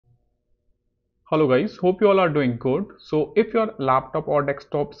Hello guys, hope you all are doing good. So if your laptop or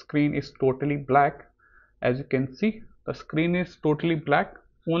desktop screen is totally black, as you can see, the screen is totally black,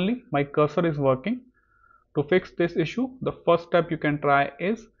 only my cursor is working. To fix this issue, the first step you can try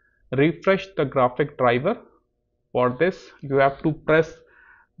is refresh the graphic driver. For this, you have to press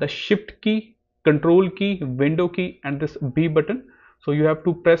the shift key, control key, window key and this B button. So you have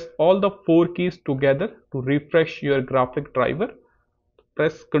to press all the four keys together to refresh your graphic driver.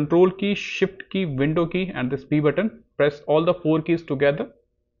 Press control key, shift key, window key and this B button. Press all the four keys together.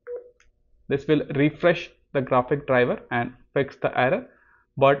 This will refresh the graphic driver and fix the error.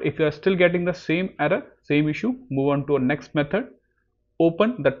 But if you are still getting the same error, same issue, move on to a next method.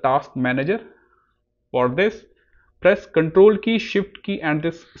 Open the task manager. For this, press control key, shift key and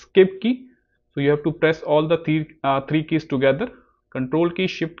this skip key. So you have to press all the three keys together. Control key,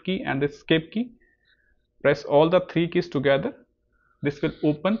 shift key and this skip key. Press all the three keys together. This will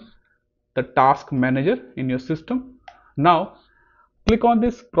open the task manager in your system. Now click on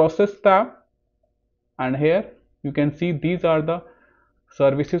this process tab and here you can see these are the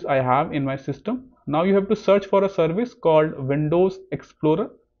services I have in my system. Now you have to search for a service called Windows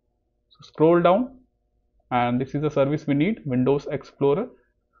Explorer. So scroll down and this is the service we need, Windows Explorer.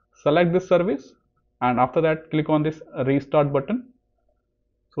 Select this service and after that click on this restart button.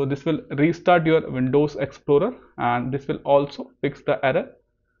 So this will restart your Windows Explorer and this will also fix the error.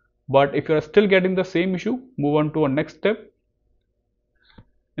 But if you are still getting the same issue, move on to a next step.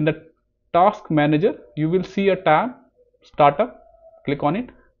 In the task manager, you will see a tab, startup. Click on it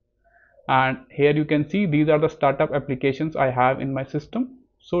and here you can see these are the startup applications I have in my system.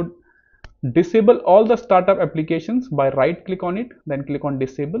 So disable all the startup applications by right click on it, then click on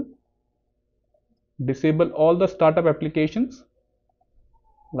disable. Disable all the startup applications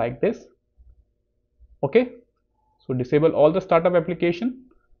like this. Okay, so disable all the startup application.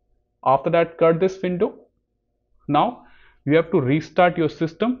 After that, cut this window. Now you have to restart your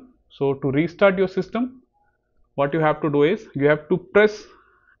system. So to restart your system, what you have to do is you have to press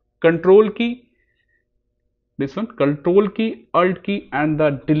control key, this one, control key, alt key and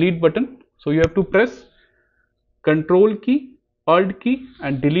the delete button. So you have to press control key, alt key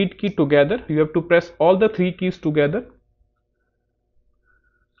and delete key together. You have to press all the three keys together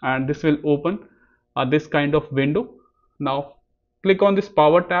and this will open this kind of window. Now click on this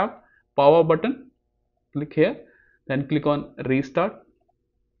power tab, power button, click here, then click on restart.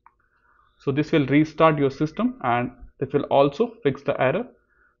 So this will restart your system and this will also fix the error.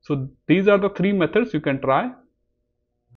 So these are the three methods you can try